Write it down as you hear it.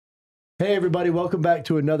Hey, everybody. Welcome back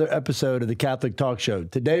to another episode of the Catholic Talk Show.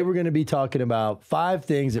 Today, we're going to be talking about 5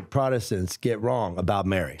 things that Protestants get wrong about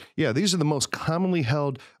Mary. Yeah, these are the most commonly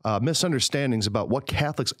held misunderstandings about what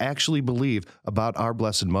Catholics actually believe about our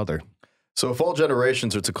Blessed Mother. So if all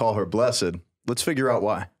generations are to call her blessed, let's figure out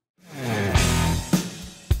why.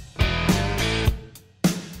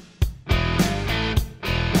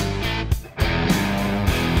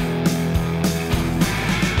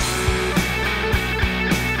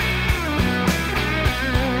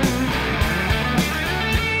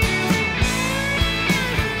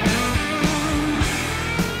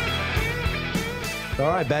 All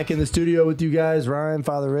right, back in the studio with you guys. Ryan,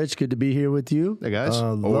 Father Rich, good to be here with you. Hey, guys.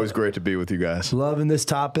 Always great to be with you guys. Loving this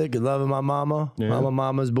topic and loving my mama. Yeah.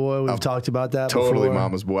 Mama's boy. We've talked about that Totally before.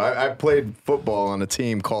 mama's boy. I played football on a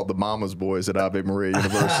team called the Mama's Boys at Ave Maria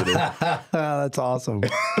University. That's awesome.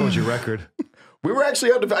 What was your record? We were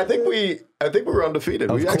actually undefeated. I think we were undefeated.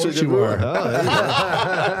 Of we course actually you were.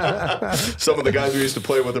 Some of the guys we used to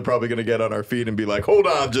play with are probably going to get on our feet and be like, hold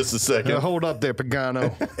on just a second. Hold up there,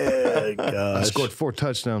 Pagano. I scored 4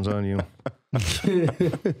 touchdowns on you.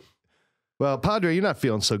 Well, Padre, you're not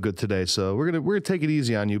feeling so good today, so we're gonna take it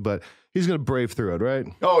easy on you, but he's gonna brave through it, right?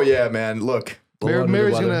 Oh yeah, man. Look,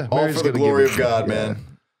 Mary's gonna all for the glory of God, man.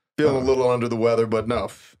 Yeah. Feeling a little under the weather, but no,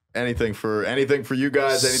 anything for you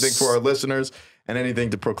guys, anything for our listeners, and anything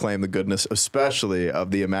to proclaim the goodness, especially of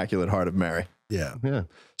the Immaculate Heart of Mary. Yeah.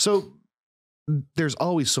 So there's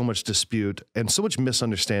always so much dispute and so much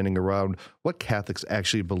misunderstanding around what Catholics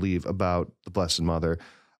actually believe about the Blessed Mother.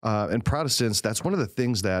 And Protestants, that's one of the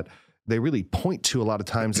things that they really point to a lot of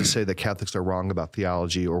times to say that Catholics are wrong about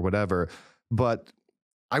theology or whatever. But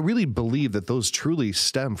I really believe that those truly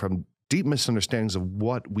stem from deep misunderstandings of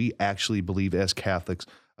what we actually believe as Catholics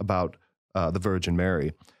about the Virgin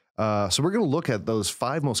Mary. So we're going to look at those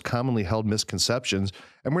 5 most commonly held misconceptions,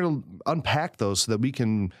 and we're going to unpack those so that we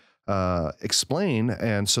can explain,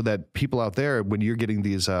 and so that people out there, when you're getting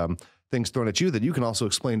these things thrown at you, that you can also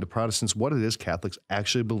explain to Protestants what it is Catholics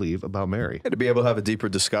actually believe about Mary. And to be able to have a deeper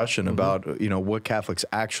discussion about, what Catholics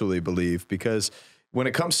actually believe, because when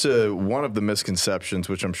it comes to one of the misconceptions,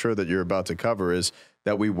 which I'm sure that you're about to cover, is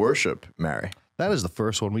that we worship Mary. That is the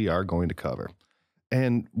first one we are going to cover.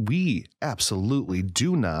 And we absolutely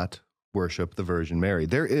do not worship the Virgin Mary.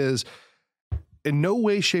 There is, in no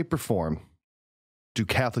way, shape, or form, do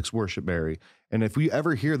Catholics worship Mary. And if we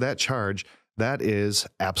ever hear that charge, that is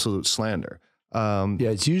absolute slander.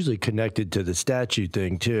 It's usually connected to the statue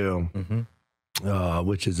thing, too,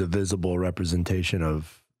 which is a visible representation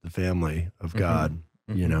of the family of God,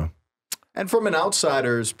 And from an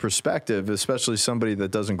outsider's perspective, especially somebody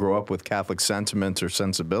that doesn't grow up with Catholic sentiment or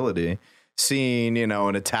sensibility, seeing,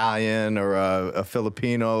 an Italian or a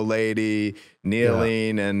Filipino lady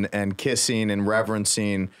kneeling and kissing and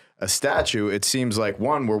reverencing a statue, it seems like,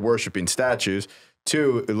 1, we're worshiping statues.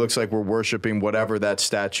 2, it looks like we're worshiping whatever that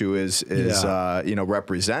statue is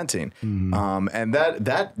representing. And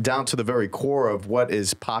that down to the very core of what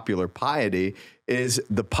is popular piety is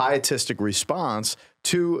the pietistic response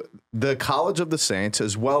to the College of the Saints,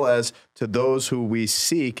 as well as to those who we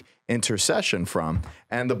seek intercession from.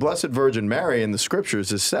 And the Blessed Virgin Mary in the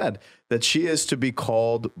scriptures is said that she is to be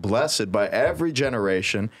called blessed by every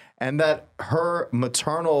generation, and that her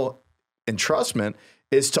maternal entrustment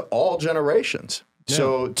is to all generations. Yeah.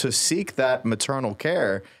 So to seek that maternal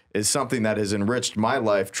care is something that has enriched my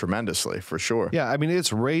life tremendously, for sure. Yeah, I mean,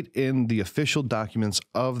 it's right in the official documents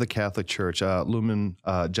of the Catholic Church, Lumen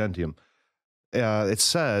Gentium. It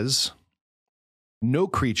says, no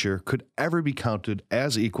creature could ever be counted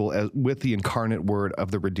as equal with the incarnate word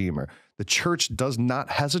of the Redeemer. The Church does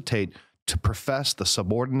not hesitate to profess the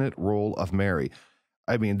subordinate role of Mary.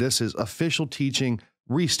 I mean, this is official teaching,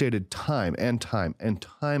 restated time and time and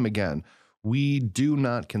time again. We do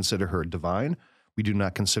not consider her divine. We do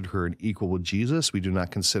not consider her an equal with Jesus. We do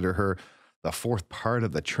not consider her the 4th part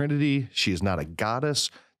of the Trinity. She is not a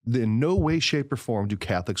goddess. In no way, shape, or form do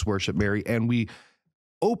Catholics worship Mary, and we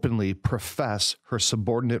openly profess her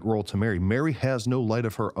subordinate role to Mary. Mary has no light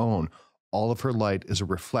of her own. All of her light is a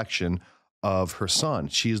reflection of her Son.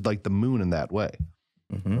 She is like the moon in that way.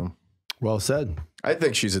 Well said. I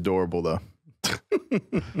think she's adorable, though.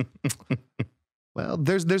 Well,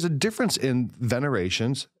 there's a difference in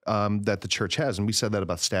venerations that the Church has, and we said that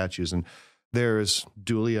about statues. And there's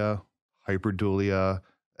dulia, hyperdulia,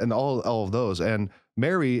 and all of those. And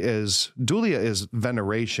dulia is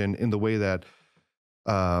veneration in the way that,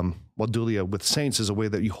 dulia with saints is a way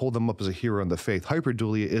that you hold them up as a hero in the faith.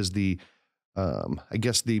 Hyperdulia is the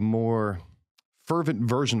more fervent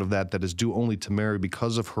version of that is due only to Mary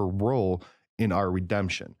because of her role in our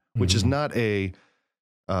redemption, which is not a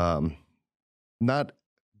not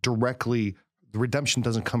directly, the redemption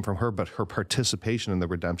doesn't come from her, but her participation in the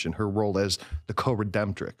redemption, her role as the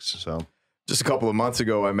co-redemptrix. So just a couple of months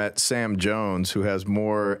ago, I met Sam Jones, who has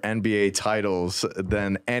more NBA titles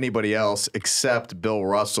than anybody else except Bill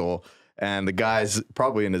Russell. And the guy's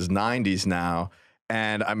probably in his 90s now.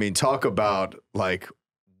 And I mean, talk about like,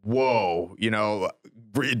 whoa, you know,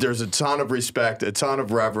 there's a ton of respect, a ton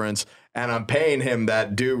of reverence, and I'm paying him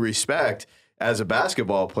that due respect as a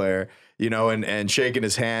basketball player, you know, and shaking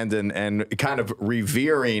his hand and kind of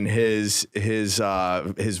revering his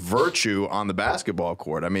virtue on the basketball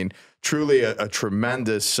court. I mean, truly a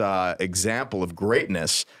tremendous example of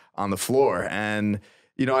greatness on the floor. And,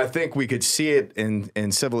 you know, I think we could see it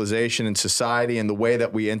in civilization and society and the way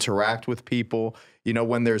that we interact with people. You know,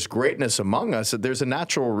 when there's greatness among us, there's a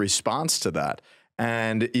natural response to that.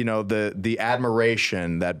 And, you know, the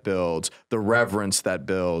admiration that builds, the reverence that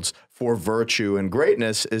builds for virtue and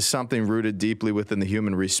greatness is something rooted deeply within the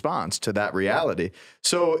human response to that reality.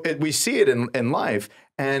 So we see it in life.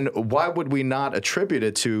 And why would we not attribute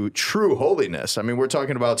it to true holiness? I mean, we're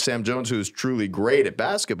talking about Sam Jones, who's truly great at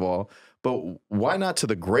basketball, but why not to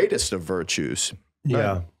the greatest of virtues?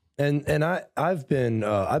 Yeah. Right. And I've been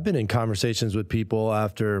in conversations with people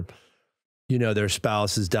after, you know, their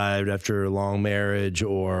spouse has died after a long marriage,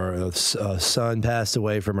 or a son passed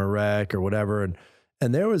away from a wreck or whatever,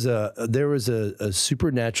 and there was a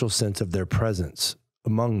supernatural sense of their presence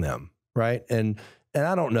among them, right? And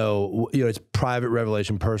I don't know, you know, it's private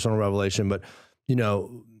revelation, personal revelation, but you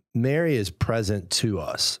know, Mary is present to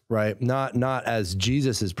us, right? Not as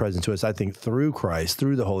Jesus is present to us. I think through Christ,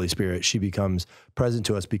 through the Holy Spirit, she becomes present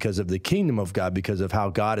to us because of the kingdom of God, because of how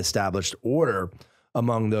God established order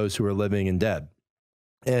among those who are living and dead.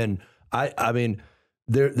 And I mean,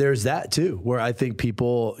 there's that too, where I think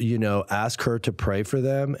people, you know, ask her to pray for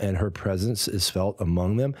them and her presence is felt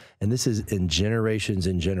among them. And this is in generations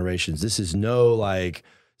and generations. This is no like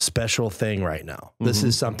special thing right now. This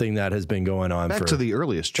is something that has been going on back to the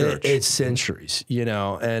earliest church. It's centuries, you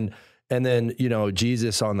know, and then, you know,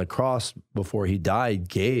 Jesus on the cross before he died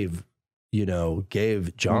gave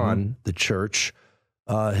John, the church,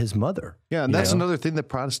 his mother. Yeah, and that's another thing that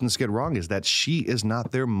Protestants get wrong, is that she is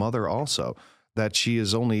not their mother also, that she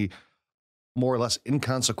is only more or less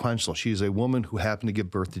inconsequential. She is a woman who happened to give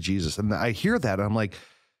birth to Jesus. And I hear that, and I'm like,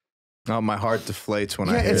 oh, my heart deflates when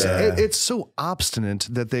I hear that. It's so obstinate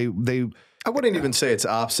that they I wouldn't even say it's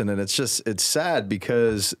obstinate. it's sad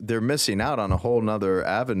because they're missing out on a whole nother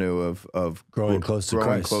avenue of growing closer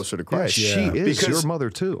to Christ. Yeah, she is because your mother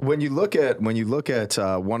too. When you look at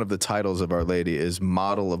one of the titles of Our Lady is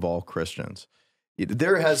Model of All Christians.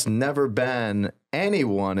 There has never been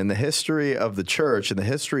anyone in the history of the church, in the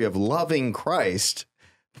history of loving Christ,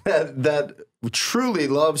 that truly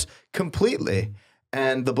loves completely.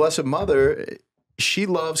 And the Blessed Mother, she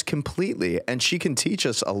loves completely, and she can teach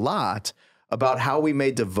us a lot about how we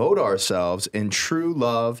may devote ourselves in true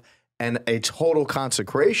love and a total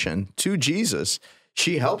consecration to Jesus.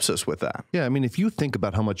 She helps us with that. Yeah, I mean, if you think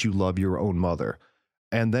about how much you love your own mother,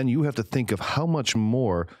 and then you have to think of how much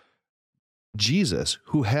more Jesus,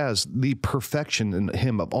 who has the perfection in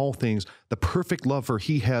him of all things, the perfect love for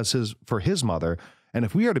his mother, and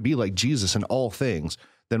if we are to be like Jesus in all things,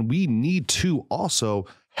 then we need to also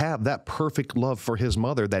have that perfect love for his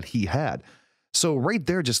mother that he had. So right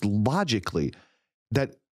there, just logically,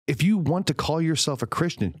 that if you want to call yourself a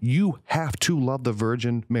Christian, you have to love the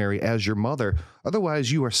Virgin Mary as your mother.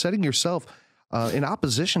 Otherwise, you are setting yourself in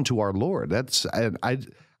opposition to our Lord. I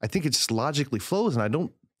think it just logically flows, and I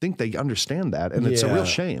don't think they understand that, and it's a real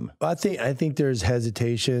shame. I think there's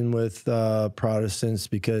hesitation with Protestants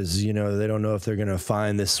because, you know, they don't know if they're going to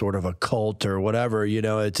find this sort of a cult or whatever. You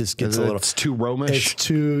know, it just gets it's too Romish. It's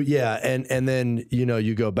too and then, you know,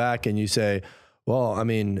 you go back and you say, well, I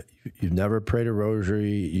mean, you've never prayed a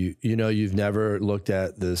rosary, you know, you've never looked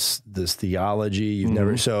at this theology, you've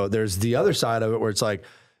never. So there's the other side of it where it's like,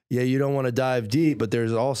 yeah, you don't want to dive deep, but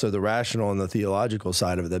there's also the rational and the theological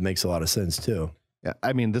side of it that makes a lot of sense too. Yeah,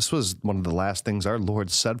 I mean, this was one of the last things our Lord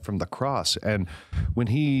said from the cross. And when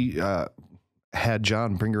he had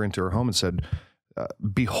John bring her into her home and said,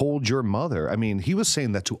 behold your mother, I mean, he was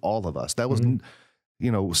saying that to all of us. That was,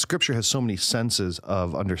 you know, Scripture has so many senses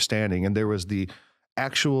of understanding. And there was the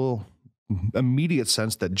actual immediate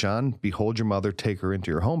sense that, John, behold your mother, take her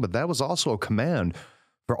into your home. But that was also a command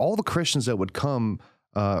for all the Christians that would come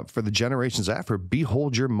for the generations after.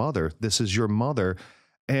 Behold your mother. This is your mother.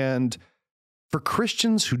 And for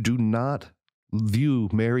Christians who do not view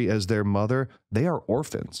Mary as their mother, they are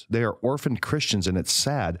orphans. They are orphaned Christians, and it's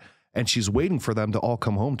sad. And she's waiting for them to all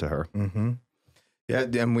come home to her. Yeah,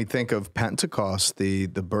 and we think of Pentecost, the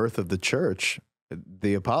birth of the church.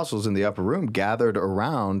 the apostles in the upper room gathered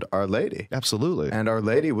around Our Lady. Absolutely. And Our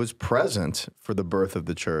Lady was present for the birth of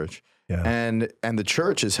the church. Yeah. And the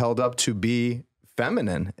church is held up to be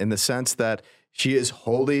feminine in the sense that she is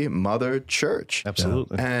Holy Mother Church.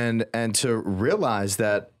 Absolutely. And to realize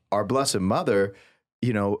that our Blessed Mother,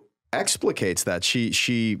 explicates that.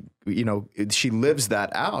 She lives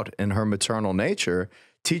that out in her maternal nature,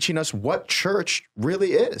 teaching us what church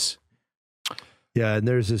really is. Yeah, and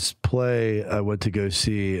there's this play I went to go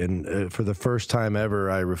see, and for the first time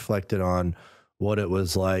ever, I reflected on what it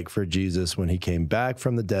was like for Jesus when he came back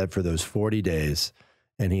from the dead for those 40 days,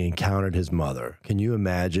 and he encountered his mother. Can you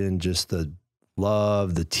imagine just the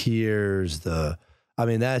love, the tears,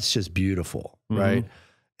 that's just beautiful, right?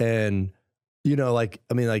 And,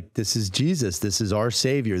 this is Jesus. This is our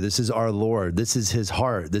Savior. This is our Lord. This is his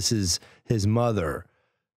heart. This is his mother.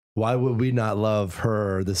 Why would we not love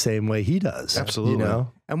her the same way he does? Absolutely.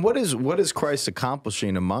 And what is Christ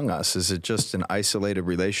accomplishing among us? Is it just an isolated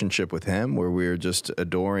relationship with him where we're just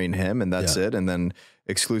adoring him and that's it, and then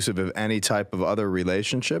exclusive of any type of other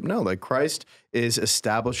relationship? No, like Christ is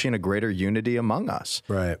establishing a greater unity among us.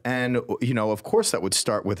 Right. And, of course that would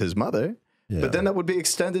start with his mother, but then that would be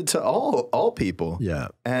extended to all people. Yeah.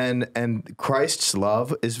 And Christ's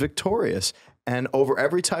love is victorious and over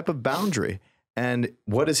every type of boundary. And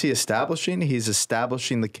what is he establishing? He's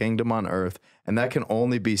establishing the kingdom on earth, and that can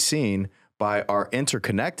only be seen by our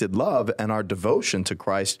interconnected love and our devotion to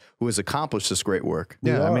Christ, who has accomplished this great work.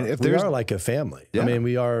 We are like a family. Yeah.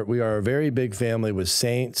 We are a very big family with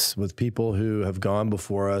saints, with people who have gone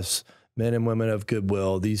before us, men and women of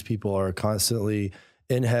goodwill. These people are constantly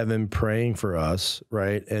in heaven praying for us,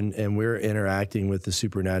 right? And we're interacting with the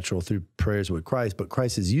supernatural through prayers with Christ, but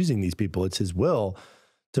Christ is using these people. It's his will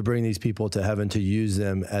to bring these people to heaven, to use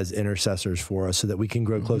them as intercessors for us so that we can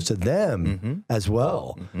grow close to them as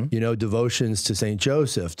well. Devotions to St.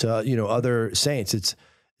 Joseph, to, other saints. It's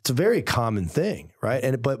a very common thing,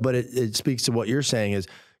 right? But it speaks to what you're saying is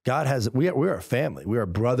we're a family. We are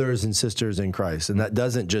brothers and sisters in Christ. And that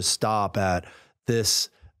doesn't just stop at this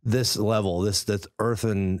level, this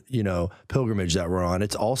earthen, pilgrimage that we're on.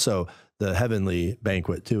 It's also the heavenly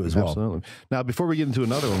banquet too, as well. Absolutely. Now, before we get into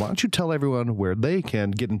another one, why don't you tell everyone where they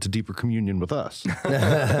can get into deeper communion with us?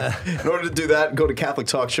 In order to do that, go to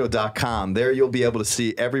CatholicTalkShow.com. There you'll be able to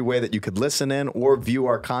see every way that you could listen in or view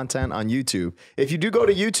our content on YouTube. If you do go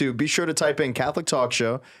to YouTube, be sure to type in Catholic Talk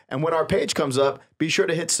Show. And when our page comes up, be sure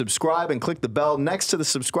to hit subscribe and click the bell next to the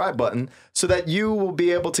subscribe button so that you will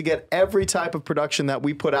be able to get every type of production that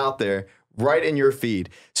we put out there right in your feed.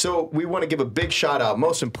 So we want to give a big shout out,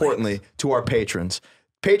 most importantly, to our patrons.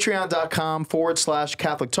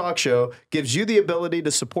 Patreon.com/Catholic Talk Show gives you the ability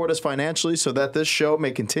to support us financially so that this show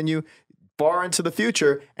may continue far into the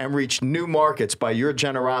future and reach new markets by your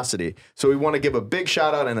generosity. So we want to give a big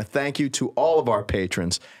shout out and a thank you to all of our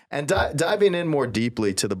patrons. And diving in more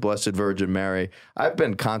deeply to the Blessed Virgin Mary, I've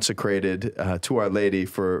been consecrated to Our Lady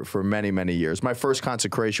for many, many years. My first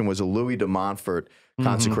consecration was a Louis de Montfort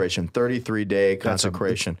consecration, 33-day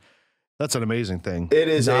consecration. That's an amazing thing. It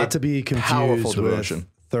is not to be confused devotion. with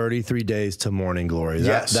 33 Days to Morning Glory.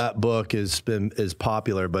 Yes. That book is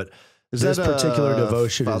popular, but this particular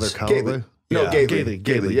devotion Father is Gately? No, Yeah. Gately.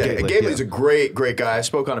 Gately's a great guy. I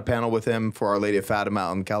spoke on a panel with him for Our Lady of Fatima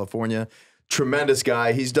out in California. Tremendous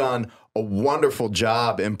guy. He's done a wonderful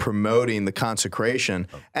job in promoting the consecration,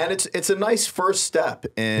 and it's a nice first step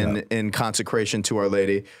in consecration to Our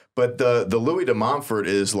Lady. But the Louis de Montfort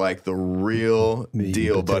is like the real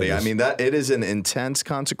deal, buddy. I mean, that it is an intense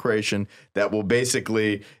consecration that will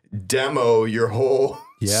basically demo your whole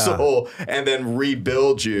soul and then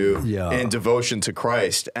rebuild you in devotion to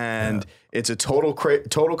Christ. And it's a total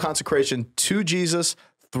consecration to Jesus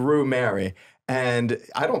through Mary. And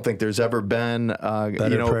I don't think there's ever been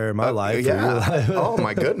better prayer in my life. Oh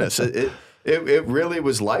my goodness. It really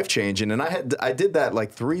was life changing. And I did that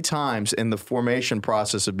like 3 times in the formation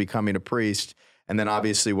process of becoming a priest. And then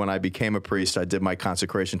obviously when I became a priest, I did my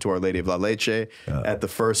consecration to Our Lady of La Leche at the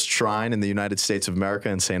first shrine in the United States of America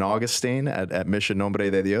in St. Augustine at Mission Nombre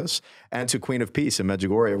de Dios, and to Queen of Peace in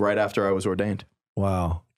Medjugorje right after I was ordained.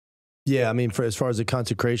 Wow. Yeah, I mean, as far as the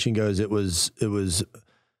consecration goes,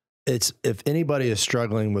 it's if anybody is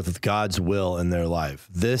struggling with God's will in their life,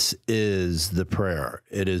 this is the prayer.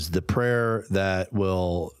 It is the prayer that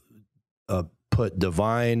will put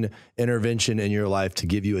divine intervention in your life to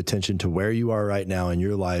give you attention to where you are right now in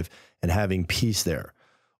your life and having peace there,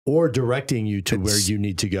 or directing you to where you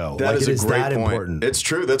need to go. That is a great point. Important. It's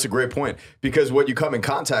true. That's a great point, because what you come in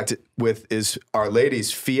contact with is Our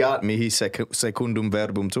Lady's fiat mihi secundum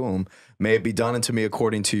verbum tuum, May it be done unto me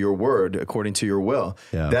according to your word, according to your will.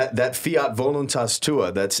 Yeah. That fiat voluntas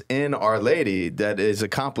tua that's in Our Lady, that is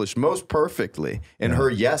accomplished most perfectly in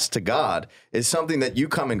her yes to God, is something that you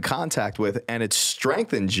come in contact with, and it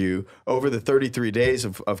strengthens you over the 33 days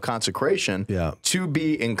of consecration to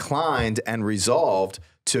be inclined and resolved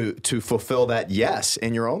to fulfill that yes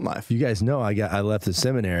in your own life. You guys know I left the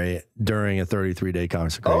seminary during a 33-day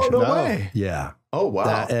consecration. Oh, no way. Yeah. Oh, wow.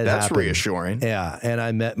 That's happened. reassuring. Yeah. And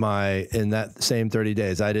I met in that same 30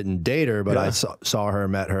 days, I didn't date her, but I saw her,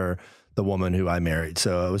 met her, the woman who I married.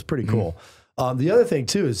 So it was pretty cool. The other thing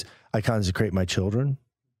too is I consecrate my children,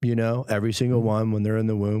 every single one when they're in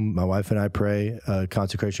the womb. My wife and I pray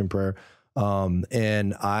consecration prayer.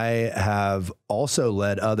 And I have also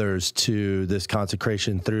led others to this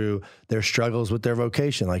consecration through their struggles with their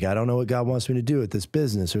vocation. Like, I don't know what God wants me to do with this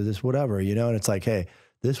business or this whatever, and it's like, hey,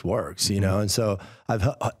 this works, and so I've,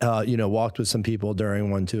 walked with some people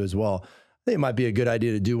during one too as well. I think it might be a good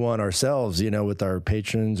idea to do one ourselves, with our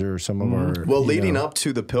patrons or some of our. Well, leading up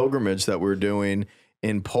to the pilgrimage that we're doing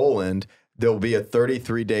in Poland, there will be a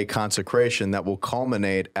 33-day consecration that will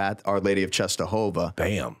culminate at Our Lady of Czestochowa.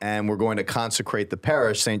 Bam. And we're going to consecrate the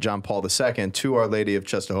parish, St. John Paul II, to Our Lady of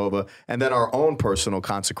Czestochowa, and then our own personal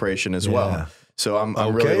consecration as well. So I'm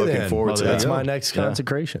really looking forward to that. That's my next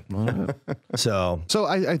consecration. So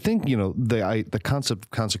I think, the concept of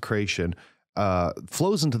consecration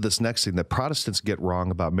flows into this next thing that Protestants get wrong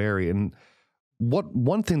about Mary. And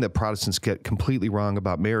one thing that Protestants get completely wrong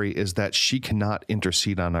about Mary is that she cannot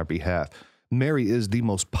intercede on our behalf. Mary is the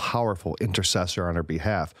most powerful intercessor on our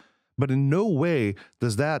behalf, but in no way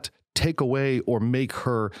does that take away or make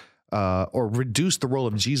her or reduce the role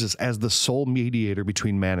of Jesus as the sole mediator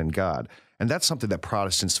between man and God. And that's something that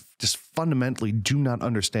Protestants just fundamentally do not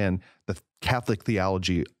understand the Catholic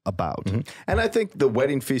theology about. And I think the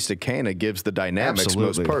wedding feast at Cana gives the dynamics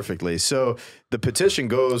most perfectly. So the petition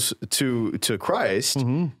goes to Christ,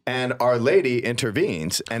 and Our Lady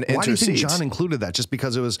intervenes and intercedes. Why do you think John included that? Just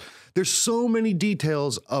because there's so many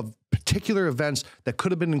details of particular events that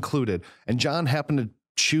could have been included, and John happened to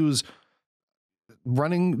choose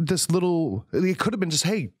running this little. It could have been just,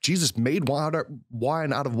 hey, Jesus made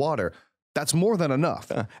wine out of water. That's more than enough.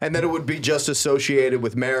 And then it would be just associated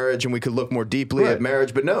with marriage, and we could look more deeply at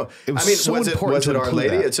marriage. But no, was it Our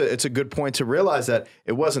Lady? It's a good point to realize that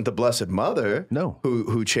it wasn't the Blessed Mother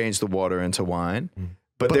who changed the water into wine.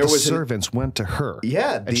 But there was servants went to her.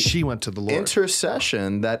 Yeah. And she went to the Lord.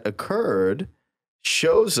 Intercession that occurred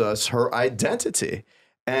shows us her identity.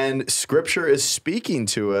 And Scripture is speaking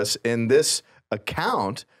to us in this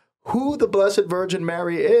account who the Blessed Virgin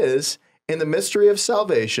Mary is in the mystery of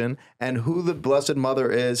salvation, and who the Blessed Mother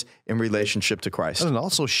is in relationship to Christ. And it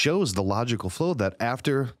also shows the logical flow that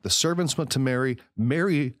after the servants went to Mary,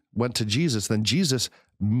 Mary went to Jesus, then Jesus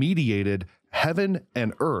mediated heaven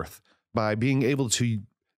and earth by being able to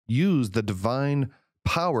use the divine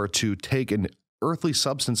power to take an earthly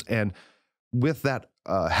substance and with that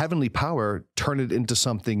heavenly power, turn it into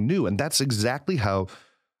something new. And that's exactly how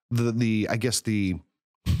the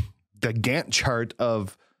Gantt chart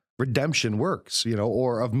of redemption works,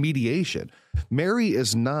 or of mediation. We're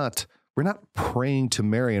not praying to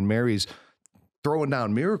Mary and Mary's throwing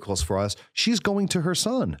down miracles for us. She's going to her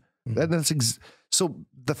son. And that's so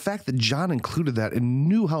the fact that John included that and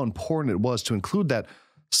knew how important it was to include that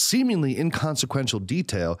seemingly inconsequential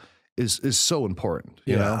detail is so important.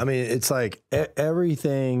 You know? I mean, it's like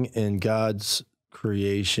everything in God's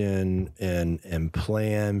creation and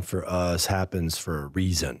plan for us happens for a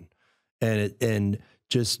reason. And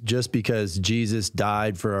just because Jesus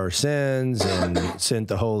died for our sins and sent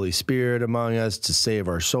the Holy Spirit among us to save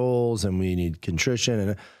our souls, and we need contrition,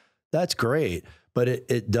 and that's great. But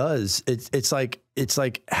it's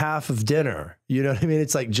like half of dinner. You know what I mean?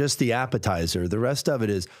 It's like just the appetizer. The rest of it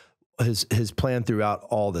is his plan throughout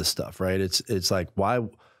all this stuff, right? It's like why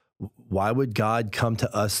would God come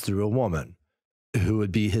to us through a woman who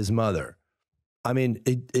would be his mother? I mean,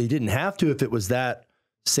 he didn't have to if it was that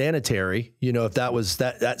sanitary, if that was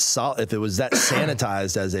if it was that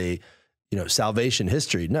sanitized as a, salvation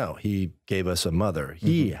history. No, he gave us a mother.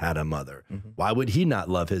 He had a mother. Why would he not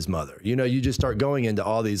love his mother? You just start going into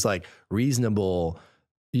all these like reasonable,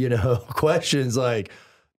 questions like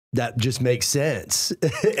that just make sense.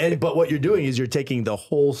 But what you're doing is you're taking the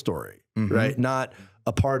whole story, right? Not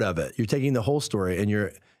a part of it. You're taking the whole story and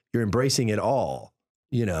you're embracing it all,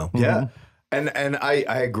 Yeah. And I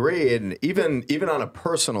agree. And even on a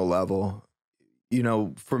personal level,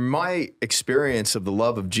 from my experience of the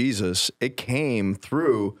love of Jesus, it came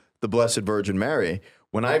through the Blessed Virgin Mary.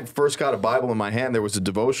 when I first got a Bible in my hand, there was a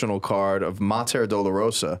devotional card of Mater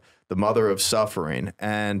Dolorosa, the mother of suffering.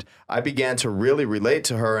 And I began to really relate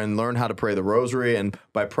to her and learn how to pray the rosary. And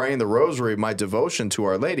by praying the rosary, my devotion to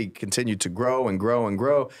Our Lady continued to grow and grow and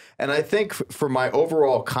grow. And I think for my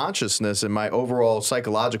overall consciousness and my overall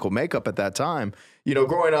psychological makeup at that time, you know,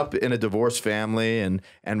 growing up in a divorced family and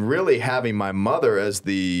really having my mother as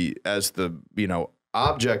the you know,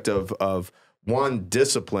 object of one,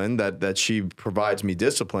 discipline, that she provides me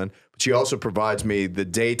discipline, but she also provides me the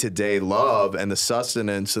day-to-day love and the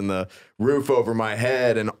sustenance and the roof over my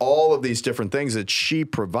head and all of these different things that she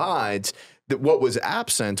provides. That what was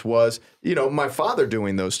absent was, you know, my father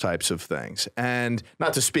doing those types of things. And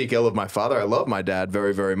not to speak ill of my father, I love my dad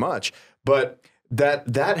very, very much, but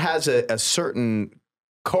that has a certain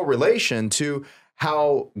correlation to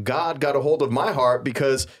how God got a hold of my heart,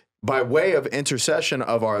 because by way of intercession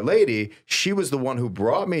of Our Lady, she was the one who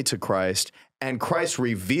brought me to Christ, and Christ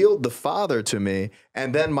revealed the Father to me.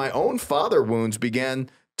 And then my own father wounds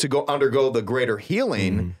began to undergo the greater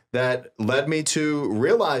healing that led me to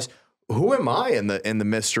realize, who am I in the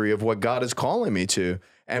mystery of what God is calling me to?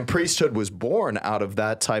 And priesthood was born out of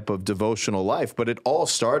that type of devotional life. But it all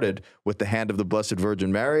started with the hand of the Blessed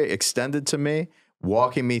Virgin Mary extended to me,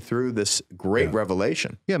 walking me through this great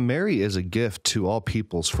revelation. Yeah, Mary is a gift to all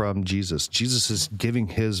peoples from Jesus. Jesus is giving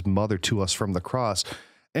his mother to us from the cross.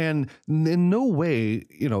 And in no way,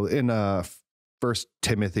 you know, in 1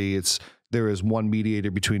 Timothy, there is one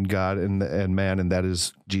mediator between God and man, and that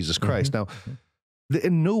is Jesus Christ. Now,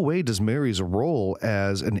 in no way does Mary's role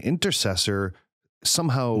as an intercessor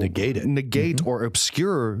somehow negate or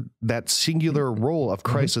obscure that singular role of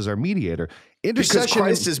Christ as our mediator. Because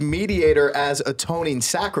Christ is mediator as atoning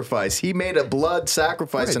sacrifice. He made a blood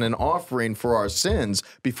sacrifice and an offering for our sins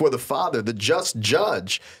before the Father, the just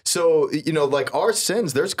judge. So, you know, like our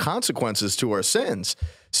sins, there's consequences to our sins.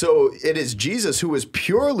 So it is Jesus who is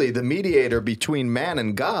purely the mediator between man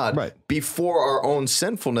and God before our own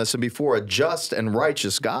sinfulness and before a just and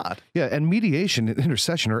righteous God. Yeah, and mediation and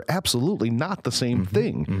intercession are absolutely not the same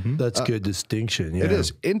thing. That's a good distinction. Yeah. It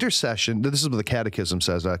is. Intercession, this is what the Catechism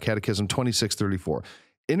says, Catechism 2634.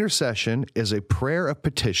 Intercession is a prayer of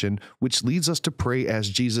petition which leads us to pray as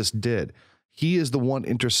Jesus did. He is the one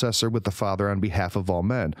intercessor with the Father on behalf of all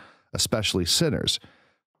men, especially sinners.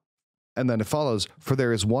 And then it follows, for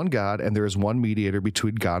there is one God and there is one mediator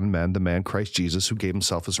between God and men, the man Christ Jesus, who gave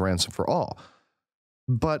himself as ransom for all.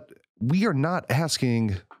 But we are not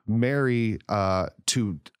asking Mary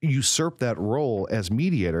to usurp that role as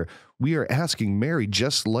mediator. We are asking Mary,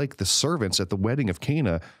 just like the servants at the wedding of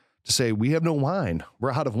Cana, to say, we have no wine.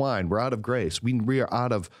 We're out of wine. We're out of grace. We are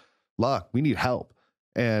out of luck. We need help.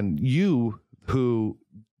 And you, who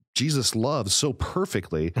Jesus loves so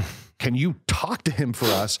perfectly, can you talk to him for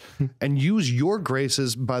us and use your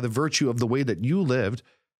graces by the virtue of the way that you lived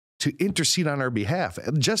to intercede on our behalf?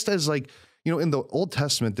 Just as, like, you know, in the Old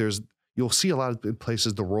Testament, you'll see a lot of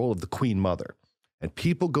places the role of the Queen Mother, and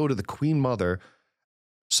people go to the Queen Mother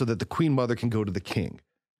so that the Queen Mother can go to the king.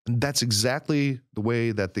 And that's exactly the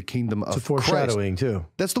way that the kingdom of foreshadowing Christ, too.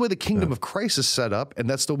 That's the way the kingdom of Christ is set up, and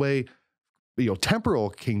that's the way, you know, temporal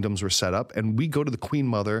kingdoms were set up, and we go to the Queen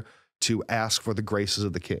Mother to ask for the graces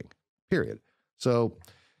of the king, period. So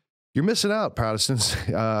you're missing out, Protestants,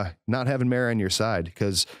 not having Mary on your side,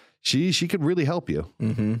 because she could really help you.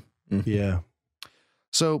 Yeah.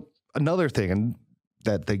 So another thing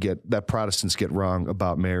that Protestants get wrong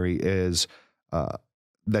about Mary is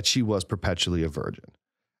that she was perpetually a virgin.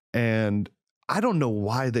 And I don't know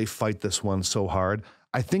why they fight this one so hard.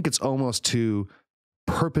 I think it's almost to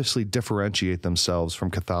purposely differentiate themselves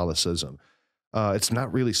from Catholicism. It's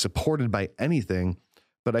not really supported by anything,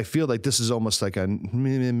 but I feel like this is almost like a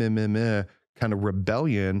kind of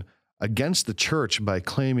rebellion against the church by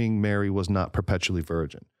claiming Mary was not perpetually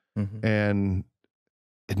virgin. And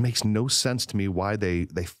it makes no sense to me why they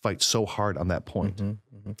fight so hard on that point.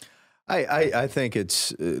 I think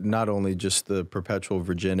it's not only just the perpetual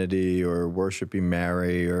virginity or worshiping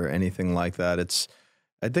Mary or anything like that.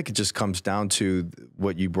 I think it just comes down to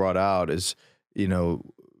what you brought out is, you know,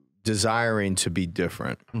 desiring to be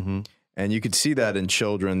different. And you could see that in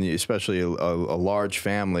children, especially a large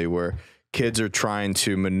family where kids are trying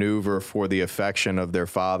to maneuver for the affection of their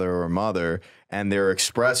father or mother, and they're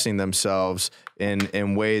expressing themselves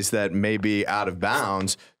in ways that may be out of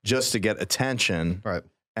bounds just to get attention. Right.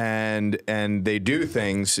 And they do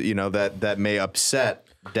things, you know, that may upset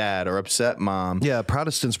dad or upset mom. Yeah,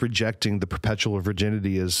 Protestants rejecting the perpetual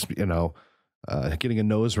virginity is, you know, getting a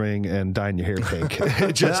nose ring and dyeing your hair pink.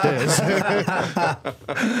 It just is.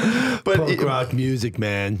 But punk rock music,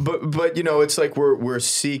 man. But you know, it's like we're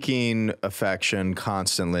seeking affection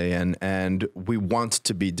constantly, and we want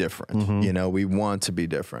to be different. You know, we want to be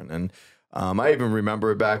different. And I even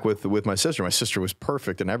remember back with my sister. My sister was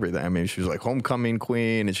perfect in everything. I mean, she was like homecoming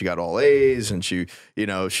queen, and she got all A's, and she, you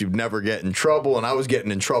know, she'd never get in trouble, and I was getting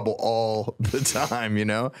in trouble all the time, you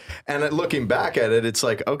know. And looking back at it, it's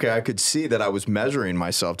like, okay, I could see that I was measuring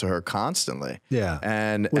myself to her constantly.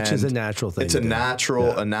 Yeah, which is a natural thing. It's a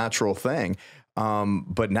natural thing.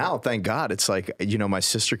 But now, thank God, it's like, you know, my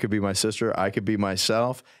sister could be my sister, I could be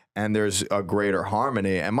myself, and there's a greater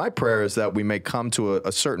harmony. And my prayer is that we may come to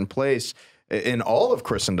a certain place in all of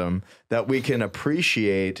Christendom that we can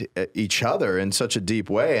appreciate each other in such a deep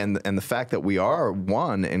way. And the fact that we are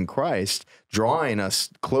one in Christ, drawing us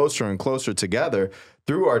closer and closer together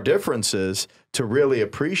through our differences to really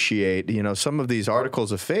appreciate, you know, some of these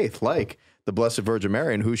articles of faith, like the Blessed Virgin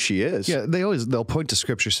Mary and who she is. Yeah, they'll point to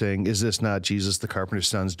Scripture saying, "Is this not Jesus, the carpenter's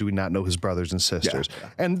sons? Do we not know his brothers and sisters?" Yeah.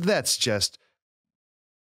 And that's just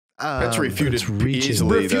that's refuted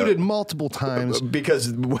easily. Refuted multiple times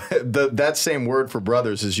because that same word for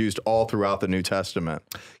brothers is used all throughout the New Testament.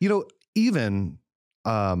 You know, even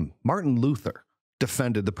Martin Luther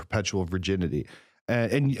defended the perpetual virginity.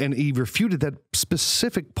 And he refuted that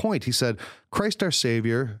specific point. He said, Christ our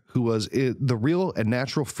Savior, who was the real and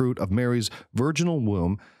natural fruit of Mary's virginal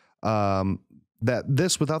womb, that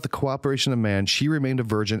this, without the cooperation of man, she remained a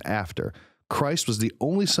virgin after. Christ was the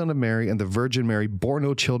only son of Mary, and the Virgin Mary bore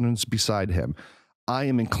no children beside him. I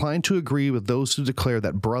am inclined to agree with those who declare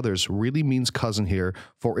that brothers really means cousin here,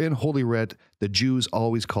 for in Holy Writ, the Jews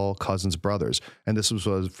always call cousins brothers. And this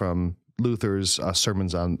was from Luther's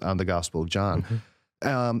sermons on the Gospel of John.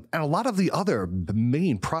 And a lot of the other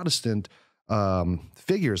main Protestant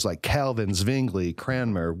figures like Calvin, Zwingli,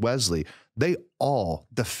 Cranmer, Wesley, they all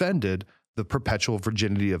defended the perpetual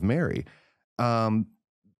virginity of Mary.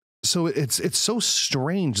 So it's so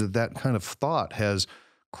strange that kind of thought has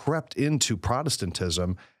crept into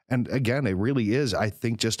Protestantism. And again, it really is, I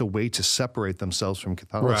think, just a way to separate themselves from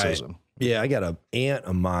Catholicism. Right. Yeah, I got an aunt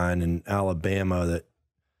of mine in Alabama that,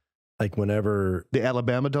 like, whenever the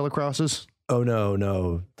Alabama Delacrosses. Oh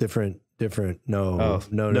no, different. No,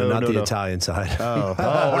 not the Italian side. Oh,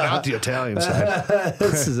 not the Italian side.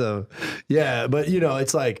 This is but you know,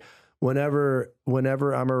 it's like whenever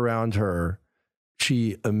I'm around her,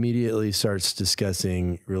 she immediately starts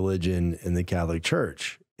discussing religion in the Catholic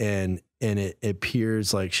Church, and it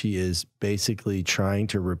appears like she is basically trying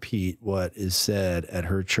to repeat what is said at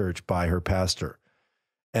her church by her pastor,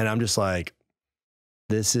 and I'm just like,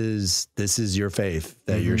 this is your faith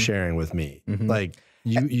that you're sharing with me. Like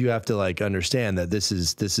you have to like understand that this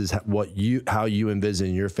is how you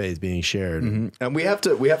envision your faith being shared. And we have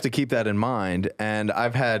to keep that in mind. And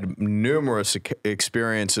I've had numerous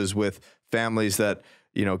experiences with families that,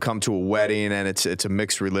 you know, come to a wedding and it's a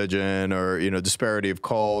mixed religion, or, you know, disparity of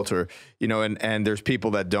cult, or, you know, and there's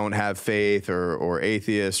people that don't have faith, or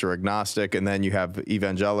atheists or agnostic. And then you have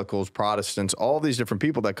evangelicals, Protestants, all these different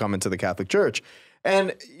people that come into the Catholic Church.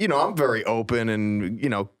 And, you know, I'm very open and, you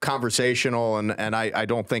know, conversational, and I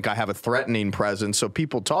don't think I have a threatening presence. So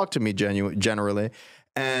people talk to me generally.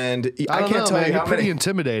 And I can't tell you how pretty many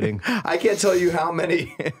intimidating. I can't tell you how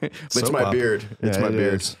many. It's my beard. It's my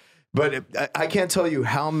beard. But I can't tell you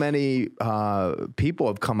how many people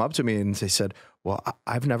have come up to me and they said, well,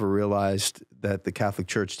 I've never realized that the Catholic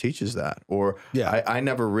Church teaches that. Or I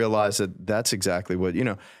never realized that that's exactly what, you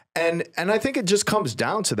know. And I think it just comes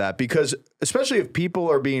down to that, because especially if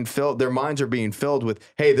people are being filled, their minds are being filled with,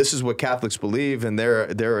 hey, this is what Catholics believe, and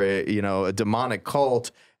they're a, you know, a demonic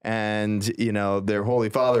cult, and, you know, their Holy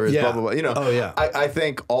Father is blah, blah, blah. You know, I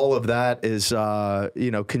think all of that is,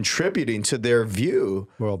 you know, contributing to their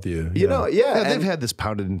worldview. You know, they've had this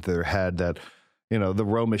pounded into their head that, you know, the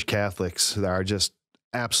Romish Catholics are just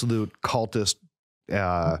absolute cultist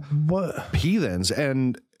heathens.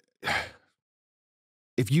 And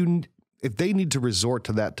if they need to resort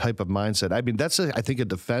to that type of mindset, I mean, that's, I think, a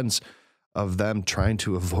defense of them trying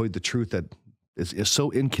to avoid the truth that is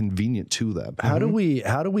so inconvenient to them. How do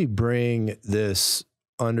we bring this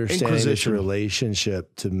understanding, this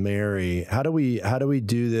relationship to Mary? How do we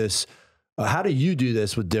do this? How do you do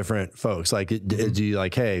this with different folks? Like, do you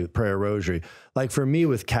like, hey, pray a rosary? Like for me,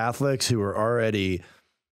 with Catholics who are already,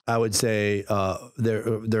 I would say,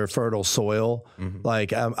 they're fertile soil.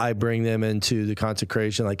 Like I bring them into the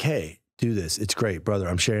consecration. Like, hey, do this. It's great, brother.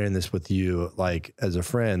 I'm sharing this with you, like as a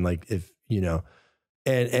friend. Like if you know.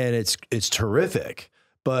 And it's terrific.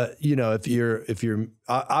 But you know, if you're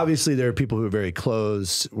obviously there are people who are very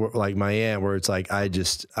close, like my aunt, where it's like I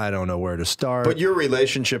don't know where to start. But your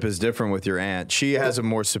relationship is different with your aunt. She has a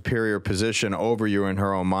more superior position over you in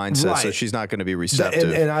her own mindset, so she's not going to be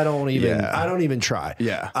receptive. And I don't even try.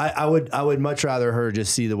 Yeah, I would much rather her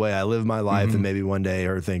just see the way I live my life, and maybe one day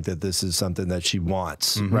her think that this is something that she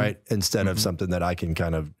wants, right? Instead of something that I can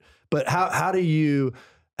kind of. But how have you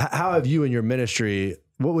in your ministry?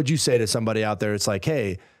 What would you say to somebody out there? It's like,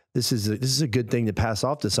 hey, this is a good thing to pass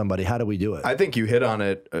off to somebody. How do we do it? I think you hit on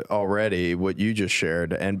it already, what you just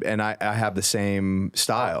shared. And I have the same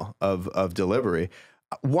style of delivery.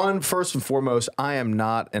 One, first and foremost, I am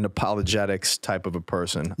not an apologetics type of a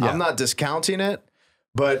person. Yeah. I'm not discounting it,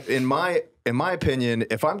 but in my opinion,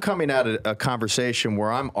 if I'm coming at a conversation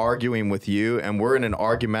where I'm arguing with you and we're in an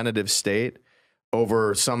argumentative state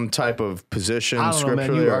over some type of position, I don't know,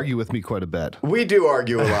 man, you argue with me quite a bit. We do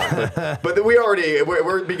argue a lot, but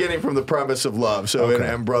we're beginning from the premise of love, so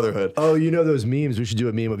and brotherhood. Oh, you know those memes? We should do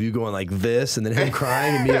a meme of you going like this, and then him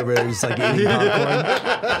crying, and me over there just like eating popcorn.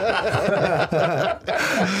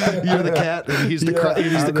 You're the cat, and he's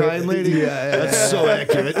the crying lady. Yeah, that's so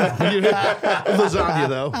accurate. Lasagna,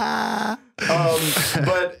 though.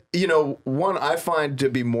 But you know, one I find to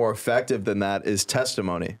be more effective than that is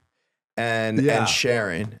testimony. And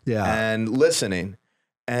sharing and listening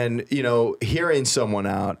and, you know, hearing someone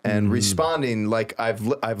out and responding like I've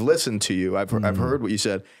listened to you. I've heard what you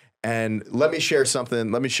said, and let me share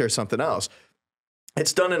something else.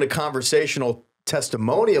 It's done in a conversational,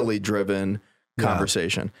 testimonially driven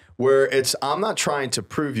conversation where I'm not trying to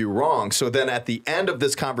prove you wrong. So then at the end of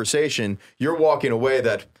this conversation, you're walking away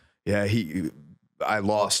that, I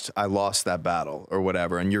lost that battle or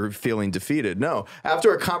whatever, and you're feeling defeated. No,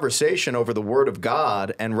 after a conversation over the word of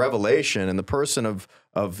God and revelation and the person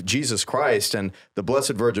of Jesus Christ and the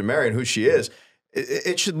Blessed Virgin Mary and who she is,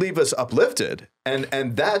 it should leave us uplifted.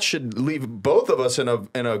 And that should leave both of us in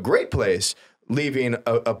a great place, leaving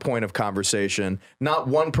a point of conversation, not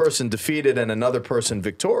one person defeated and another person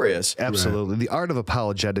victorious. Absolutely. Right. The art of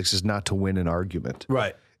apologetics is not to win an argument.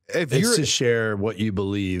 Right. It's to share what you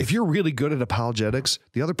believe. If you're really good at apologetics,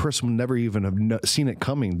 the other person would never even have seen it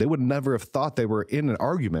coming. They would never have thought they were in an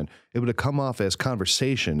argument. It would have come off as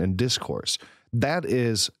conversation and discourse. That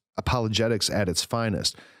is apologetics at its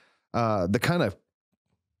finest. The kind of,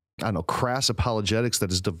 I don't know, crass apologetics that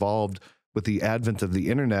has devolved with the advent of the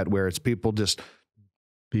internet, where it's people just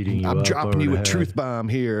I'm dropping you a truth bomb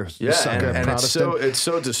here. Yeah, and it's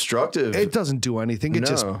so destructive. It doesn't do anything. It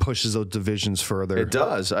just pushes those divisions further. It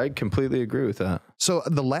does. I completely agree with that. So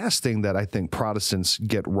the last thing that I think Protestants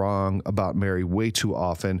get wrong about Mary way too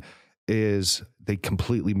often is they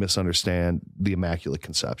completely misunderstand the Immaculate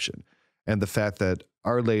Conception and the fact that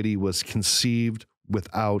Our Lady was conceived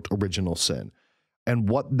without original sin, and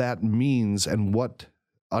what that means and what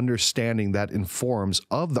understanding that informs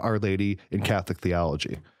of the Our Lady in Catholic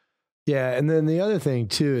theology. Yeah, and then the other thing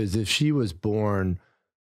too is if she was born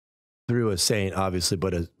through a saint, obviously,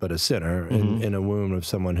 but a sinner in a womb of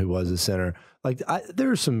someone who was a sinner, like there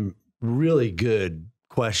are some really good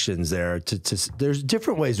questions there. There's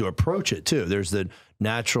different ways to approach it too. There's the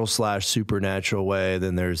natural/supernatural way.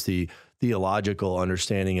 Then there's the theological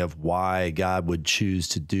understanding of why God would choose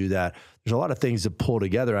to do that. There's a lot of things to pull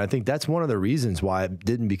together. I think that's one of the reasons why it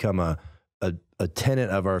didn't become a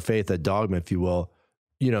tenet of our faith, a dogma, if you will,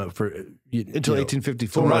 until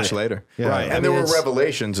 1854. So much later. Yeah. Right. And there were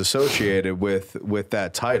revelations associated with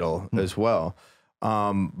that title as well.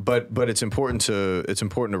 But it's important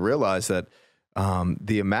to realize that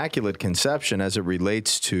the Immaculate Conception, as it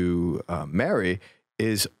relates to Mary,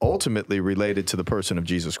 is ultimately related to the person of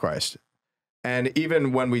Jesus Christ. And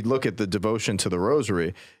even when we look at the devotion to the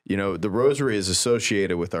Rosary, the Rosary is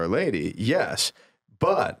associated with Our Lady, yes,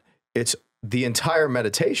 but it's the entire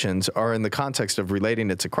meditations are in the context of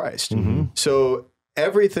relating it to Christ. So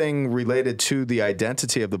everything related to the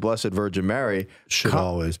identity of the Blessed Virgin Mary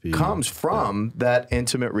comes from that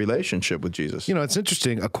intimate relationship with Jesus. It's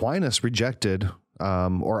interesting. Aquinas rejected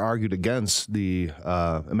or argued against the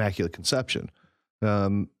Immaculate Conception.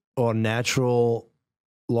 On natural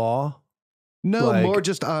law? No, more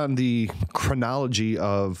just on the chronology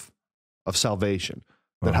of salvation.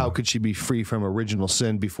 That how could she be free from original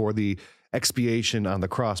sin before the expiation on the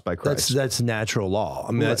cross by Christ? That's natural law.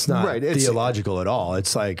 I mean, that's not theological at all.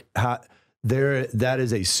 It's like that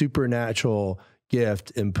is a supernatural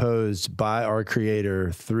gift imposed by our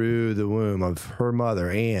Creator through the womb of her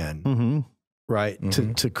mother, Anne, right?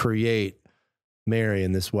 To create Mary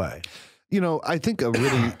in this way. I think a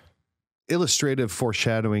really illustrative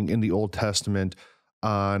foreshadowing in the Old Testament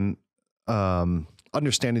on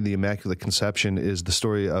understanding the Immaculate Conception is the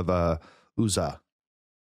story of Uzzah.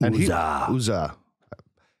 And Uzzah.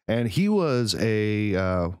 And he was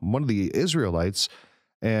one of the Israelites.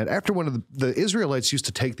 And after one of the Israelites used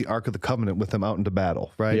to take the Ark of the Covenant with them out into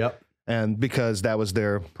battle, right? Yep. And because that was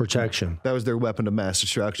their protection, that was their weapon of mass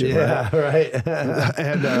destruction. Yeah, right.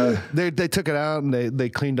 And they took it out and they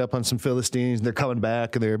cleaned up on some Philistines. And they're coming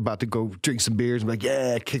back and they're about to go drink some beers and be like,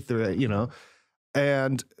 yeah, kick the, you know.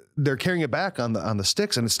 And they're carrying it back on the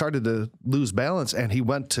sticks, and it started to lose balance. And he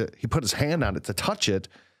put his hand on it to touch it,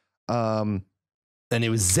 and he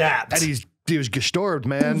was zapped. And he was gestorbed,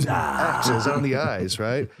 man. Axes on the eyes,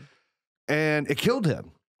 right? And it killed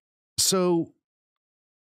him. So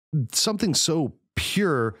something so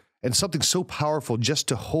pure and something so powerful just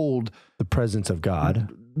to hold the presence of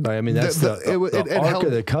God. I mean, that's the Ark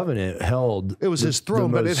of the Covenant held. It was his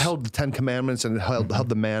throne, but it held the 10 Commandments and it held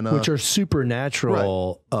the manna. Which are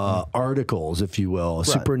supernatural articles, if you will,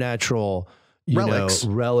 supernatural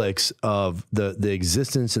relics of the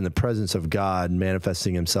existence and the presence of God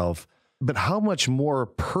manifesting himself. But how much more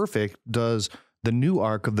perfect does the new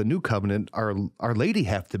Ark of the New Covenant, Our Lady,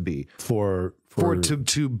 have to be for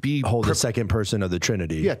to be hold the second person of the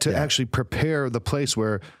Trinity? Yeah, to actually prepare the place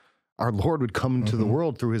where our Lord would come into the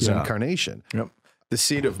world through his incarnation. Yep. The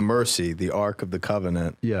seat of mercy, the Ark of the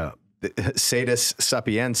Covenant. Yeah. The Satis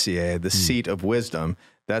Sapientiae, the seat of wisdom.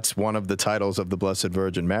 That's one of the titles of the Blessed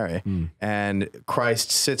Virgin Mary. And Christ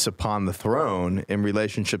sits upon the throne in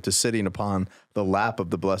relationship to sitting upon the lap of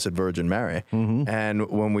the Blessed Virgin Mary. And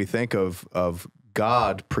when we think of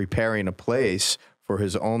God preparing a place for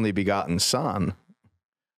his only begotten Son,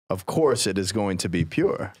 of course it is going to be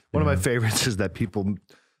pure. One of my favorites is that people,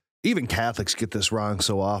 even Catholics, get this wrong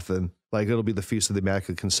so often. Like, it'll be the Feast of the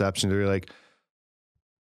Immaculate Conception. They're like,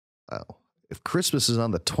 oh, if Christmas is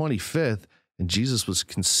on the 25th, and Jesus was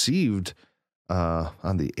conceived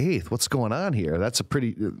on the 8th. What's going on here? That's a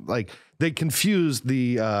pretty, like, they confuse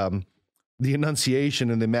the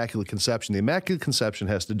Annunciation and the Immaculate Conception. The Immaculate Conception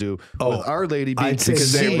has to do with Our Lady being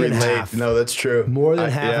conceived. No, that's true. More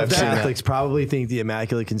than half of Catholics probably think the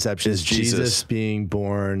Immaculate Conception is Jesus being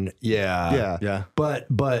born. Yeah.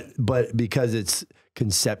 But because it's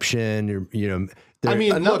conception, you know. I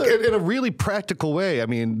mean, look, in a really practical way, I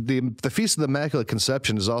mean, the Feast of the Immaculate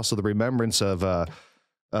Conception is also the remembrance of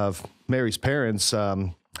Mary's parents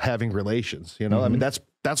having relations. You know, I mean, that's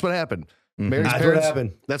what happened. Mary's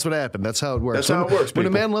parents, that's what happened. That's how it works. That's how it works. When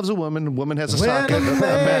a man loves a woman has a socket. When a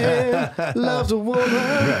man loves a woman.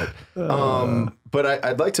 Right. But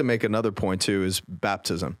I'd like to make another point too, is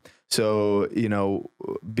baptism. So, you know,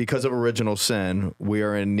 because of original sin, we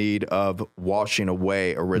are in need of washing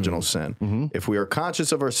away original sin. If we are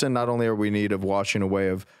conscious of our sin, not only are we in need of washing away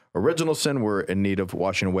of original sin, we're in need of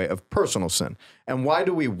washing away of personal sin. And why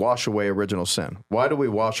do we wash away original sin? Why do we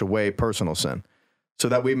wash away personal sin? So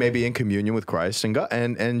that we may be in communion with Christ and God,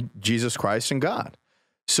 and Jesus Christ and God.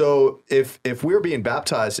 So if we're being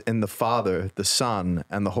baptized in the Father, the Son,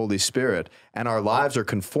 and the Holy Spirit, and our lives are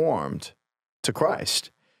conformed to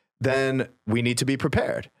Christ, then we need to be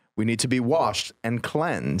prepared. We need to be washed and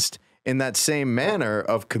cleansed in that same manner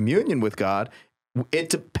of communion with God. It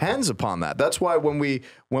depends upon that. That's why when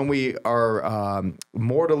we are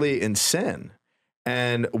mortally in sin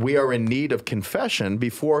and we are in need of confession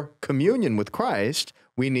before communion with Christ,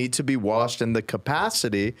 we need to be washed in the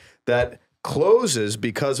capacity that closes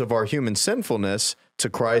because of our human sinfulness to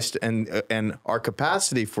Christ, and our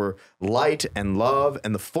capacity for light and love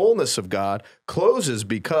and the fullness of God closes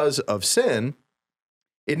because of sin.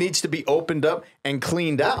 It needs to be opened up and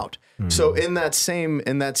cleaned out. So in that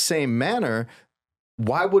same manner,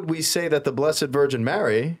 why would we say that the Blessed Virgin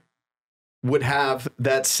Mary would have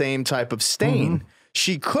that same type of stain?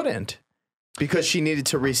 She couldn't, because she needed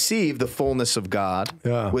to receive the fullness of God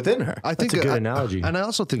within her. I think that's a good analogy. And I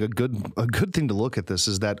also think a good thing to look at this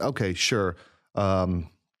is that, okay, sure, the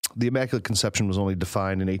Immaculate Conception was only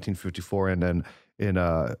defined in 1854 and then in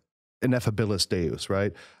Ineffabilis Deus,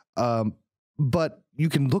 right? But you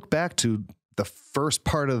can look back to the first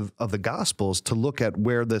part of the Gospels to look at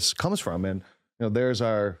where this comes from. And you know, there's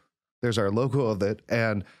our logo of it,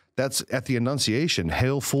 and that's at the Annunciation,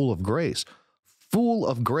 Hail full of grace. Full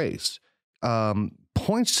of grace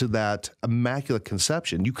points to that Immaculate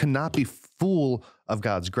Conception. You cannot be full of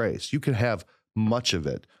God's grace. You can have much of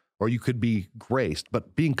it, or you could be graced,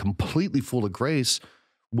 but being completely full of grace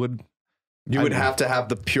would... You would have to have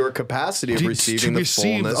the pure capacity of receiving the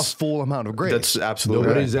fullness. A full amount of grace. That's absolutely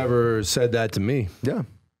Nobody's ever said that to me. Yeah.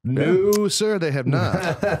 No, sir, they have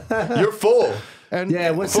not. You're full. And yeah,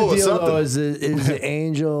 what's the deal though? Is the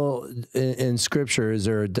angel in Scripture? Is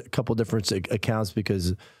there a couple different accounts?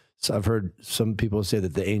 Because So I've heard some people say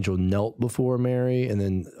that the angel knelt before Mary, and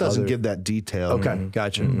then Doesn't give that detail. Okay,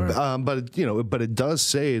 gotcha. Right. But it does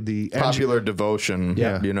say the Popular devotion.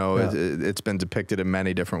 Yeah. It's been depicted in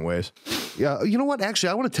many different ways. Yeah, you know what? Actually,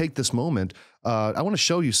 I want to take this moment. I want to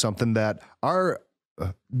show you something that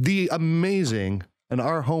the amazing and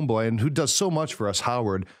our homeboy, and who does so much for us,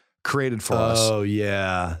 Howard, created for us. Oh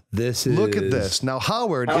yeah, this is. Look at this. Now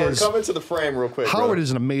Howard is come into the frame real quick. Howard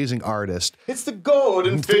is an amazing artist. It's the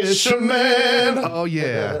golden fisherman. Oh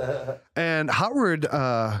yeah, and Howard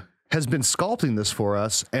has been sculpting this for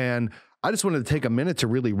us, and I just wanted to take a minute to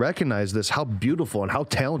really recognize this, how beautiful and how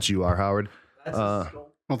talented you are, Howard.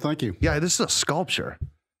 Well, thank you. Yeah, this is a sculpture.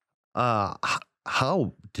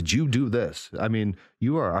 How did you do this? I mean,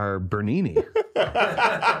 you are our Bernini.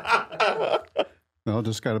 Well,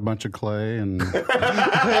 just got a bunch of clay and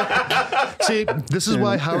See, this is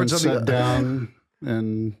why Howard's on sat down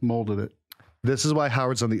and molded it. This is why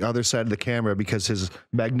Howard's on the other side of the camera, because his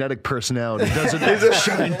magnetic personality doesn't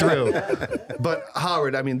shine through. But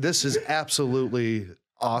Howard, I mean, this is absolutely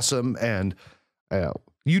awesome, and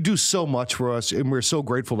you do so much for us, and we're so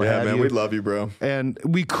grateful to have you. We love you, bro. And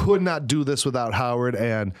we could not do this without Howard,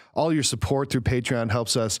 and all your support through Patreon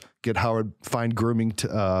helps us get Howard fine grooming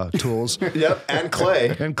tools. Yep, and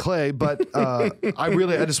clay. And clay. But I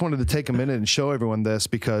just wanted to take a minute and show everyone this,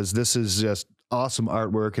 because this is just awesome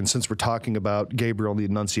artwork. And since we're talking about Gabriel and the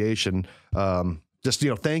Annunciation,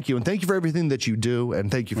 thank you. And thank you for everything that you do. And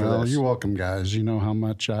thank you for this. You're welcome, guys. You know how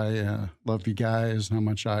much I love you guys and how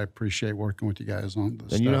much I appreciate working with you guys on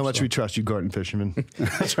this. And you know how much we trust you, Gordon Fisherman.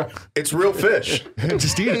 That's right. It's real fish.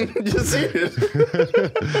 Just eat it. Just eat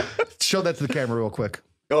it. Show that to the camera real quick.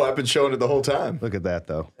 Oh, I've been showing it the whole time. Look at that,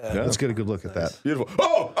 though. Let's get a good look at that. Beautiful.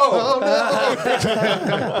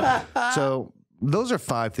 So those are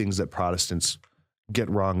 5 things that Protestants get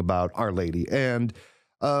wrong about Our Lady. And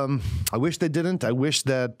I wish they didn't. I wish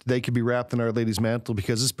that they could be wrapped in Our Lady's mantle,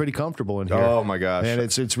 because it's pretty comfortable in here. Oh, my gosh. And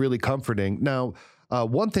it's really comforting. Now,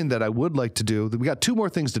 one thing that I would like to do, we got 2 more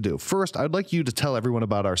things to do. First, I'd like you to tell everyone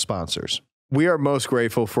about our sponsors. We are most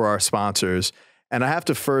grateful for our sponsors. And I have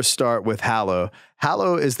to first start with Hallow.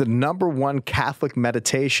 Hallow is the #1 Catholic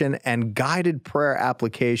meditation and guided prayer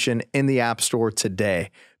application in the App Store today.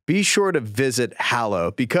 Be sure to visit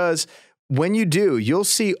Hallow, because when you do, you'll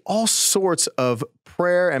see all sorts of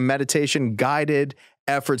prayer and meditation guided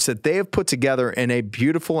efforts that they have put together in a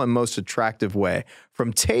beautiful and most attractive way.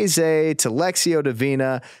 From Taizé to Lectio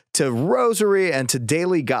Divina to Rosary and to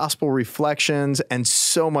daily gospel reflections and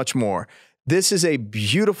so much more. This is a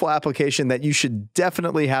beautiful application that you should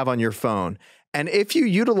definitely have on your phone. And if you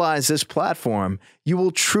utilize this platform, you will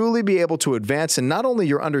truly be able to advance in not only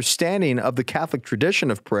your understanding of the Catholic tradition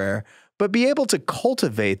of prayer, but be able to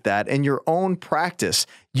cultivate that in your own practice,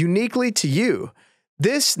 uniquely to you.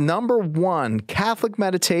 This #1 Catholic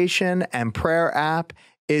meditation and prayer app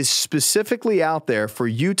is specifically out there for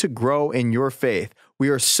you to grow in your faith. We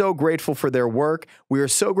are so grateful for their work. We are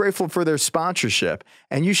so grateful for their sponsorship.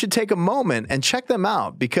 And you should take a moment and check them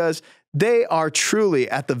out, because they are truly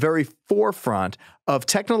at the very forefront of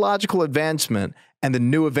technological advancement and the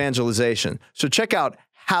new evangelization. So check out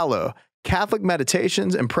Hallow, Catholic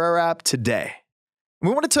Meditations and Prayer App today. We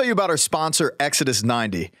want to tell you about our sponsor, Exodus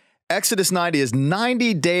 90. Exodus 90 is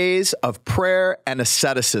 90 days of prayer and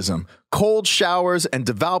asceticism, cold showers and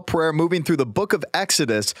devout prayer moving through the book of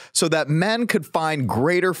Exodus so that men could find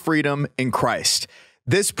greater freedom in Christ.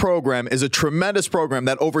 This program is a tremendous program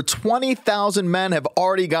that over 20,000 men have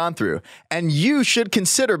already gone through, and you should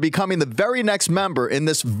consider becoming the very next member in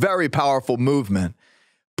this very powerful movement.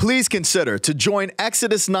 Please consider to join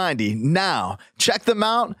Exodus 90 now. Check them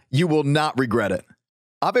out. You will not regret it.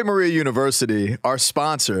 Ave Maria University, our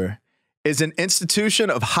sponsor, is an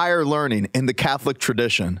institution of higher learning in the Catholic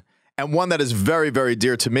tradition, and one that is very, very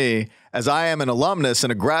dear to me, as I am an alumnus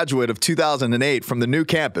and a graduate of 2008 from the new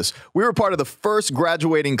campus. We were part of the first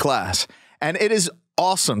graduating class, and it is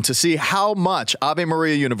awesome to see how much Ave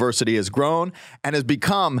Maria University has grown and has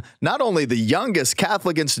become not only the youngest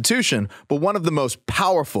Catholic institution, but one of the most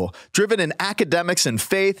powerful, driven in academics and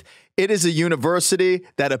faith. It is a university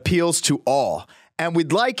that appeals to all. And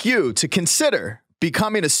we'd like you to consider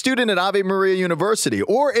becoming a student at Ave Maria University,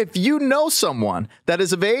 or if you know someone that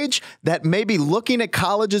is of age that may be looking at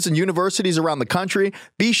colleges and universities around the country,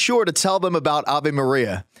 be sure to tell them about Ave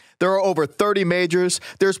Maria. There are over 30 majors.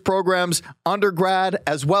 There's programs undergrad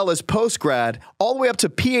as well as postgrad, all the way up to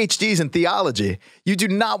PhDs in theology. You do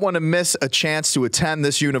not want to miss a chance to attend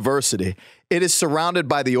this university. It is surrounded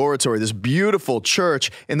by the oratory, this beautiful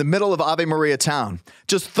church in the middle of Ave Maria town.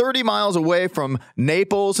 Just 30 miles away from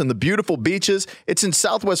Naples and the beautiful beaches. It's in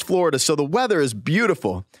Southwest Florida, so the weather is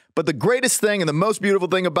beautiful. But the greatest thing and the most beautiful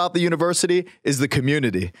thing about the university is the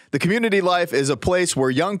community. The community life is a place where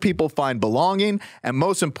young people find belonging and,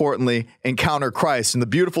 most importantly, encounter Christ in the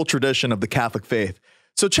beautiful tradition of the Catholic faith.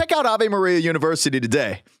 So check out Ave Maria University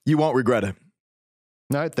today. You won't regret it.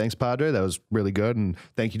 All right. Thanks, Padre. That was really good. And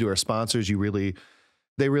thank you to our sponsors.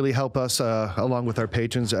 They really help us, along with our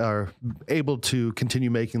patrons, are able to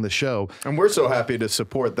continue making the show. And we're so happy to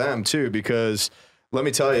support them, too, because let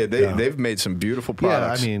me tell you, they've made some beautiful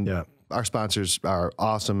products. Yeah, I mean, our sponsors are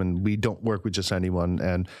awesome, and we don't work with just anyone,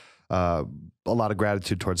 and a lot of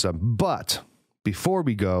gratitude towards them. But before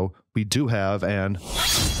we go, we do have an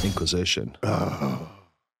Inquisition. Oh.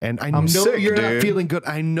 And I know you're not feeling good.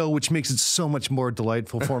 I know, which makes it so much more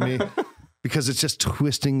delightful for me because it's just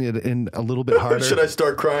twisting it in a little bit harder. Should I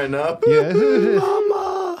start crying up? Yeah.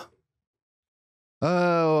 Mama.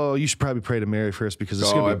 Oh, you should probably pray to Mary first because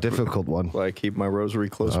it's going to be a difficult one. I keep my rosary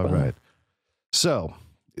close by. All right. So,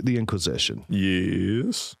 the Inquisition.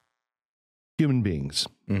 Yes. Human beings.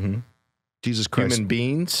 Mm-hmm. Jesus Christ. Human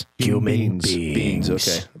beings? Human beings. Beings.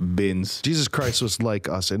 Okay. Beans. Jesus Christ was like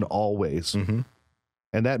us in all ways. Mm-hmm.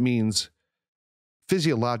 And that means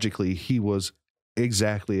physiologically, he was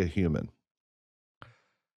exactly a human.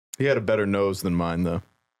 He had a better nose than mine, though.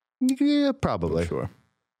 Yeah, probably. For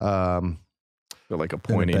sure. Got like a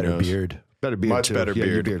pointy better nose. beard. Better beard, Much too. better Yeah,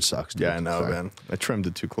 beard. your beard sucks, dude. Yeah, I know, Sorry. man. I trimmed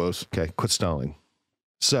it too close. Okay, quit stalling.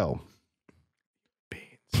 So,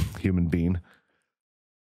 Beans. human being.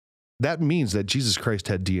 That means that Jesus Christ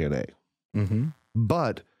had DNA. Mm-hmm.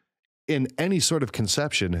 But in any sort of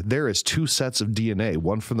conception, there is two sets of DNA,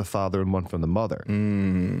 one from the father and one from the mother.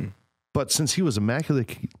 Mm. But since he was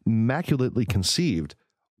immaculately conceived,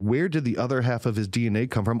 where did the other half of his DNA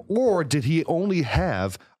come from? Or did he only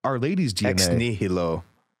have Our Lady's DNA? Ex nihilo.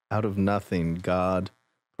 Out of nothing, God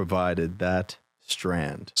provided that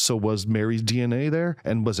strand. So was Mary's DNA there?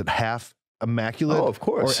 And was it half immaculate? Oh, of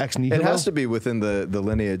course. Or ex nihilo? It has to be within the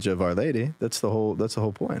lineage of Our Lady. That's the whole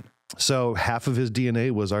point. So half of his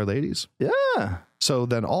DNA was Our Lady's? Yeah. So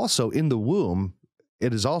then also in the womb,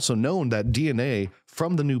 it is also known that DNA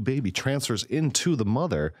from the new baby transfers into the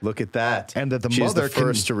mother. Look at that. And that the She's mother the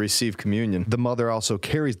first to receive communion. The mother also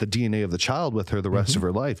carries the DNA of the child with her the rest of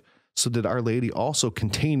her life. So did Our Lady also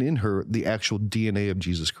contain in her the actual DNA of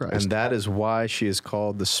Jesus Christ? And that is why she is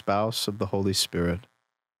called the spouse of the Holy Spirit.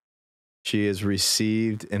 She has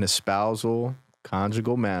received in a spousal,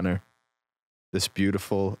 conjugal manner this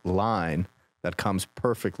beautiful line that comes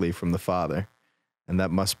perfectly from the Father. And that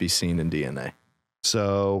must be seen in DNA.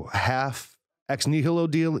 So half ex nihilo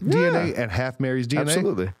DNA and half Mary's DNA?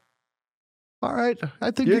 Absolutely. All right.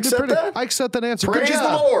 I think You did accept pretty. that? I accept that answer. Praise Good the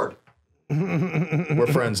job. Lord. We're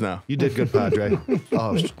friends now. You did good, Padre.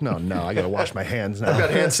 Oh, no. I got to wash my hands now. I've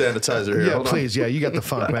got hand sanitizer here. Yeah, Hold on. please. Yeah, you got the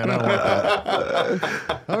funk, man. I don't want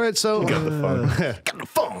that. All right, so. Got the funk. Got the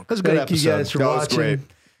funk. That's a good Thank episode. you guys for That was watching. great.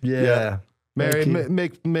 Yeah. Mary,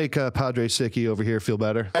 Thank you. make Padre Sicky over here feel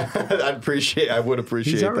better. I would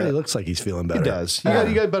appreciate He already that. looks like he's feeling better. He does.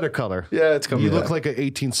 You got better color. Yeah, it's coming You back. look like an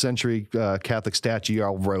 18th century Catholic statue. You're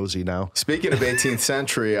all rosy now. Speaking of 18th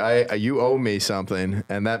century, you owe me something,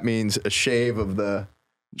 and that means a shave of the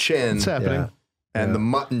chin It's happening. Yeah. and the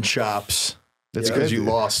mutton chops. That's because good. you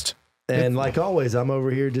lost. And like always, I'm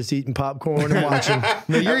over here just eating popcorn and watching.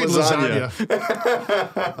 No, you're eating Lasagna.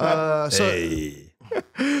 lasagna. Hey.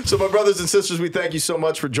 So, my brothers and sisters, we thank you so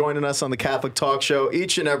much for joining us on the Catholic Talk Show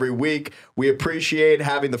each and every week. We appreciate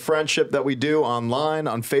having the friendship that we do online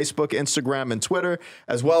on Facebook, Instagram, and Twitter,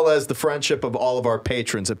 as well as the friendship of all of our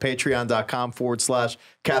patrons at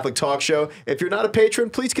patreon.com/Catholic Talk Show. If you're not a patron,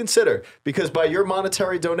 please consider, because by your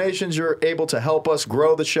monetary donations, you're able to help us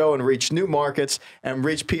grow the show and reach new markets and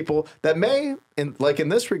reach people that may, in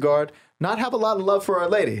this regard, not have a lot of love for Our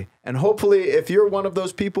Lady. And hopefully, if you're one of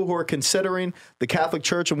those people who are considering the Catholic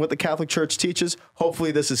Church and what the Catholic Church teaches,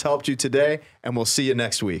 hopefully this has helped you today, and we'll see you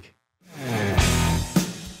next week.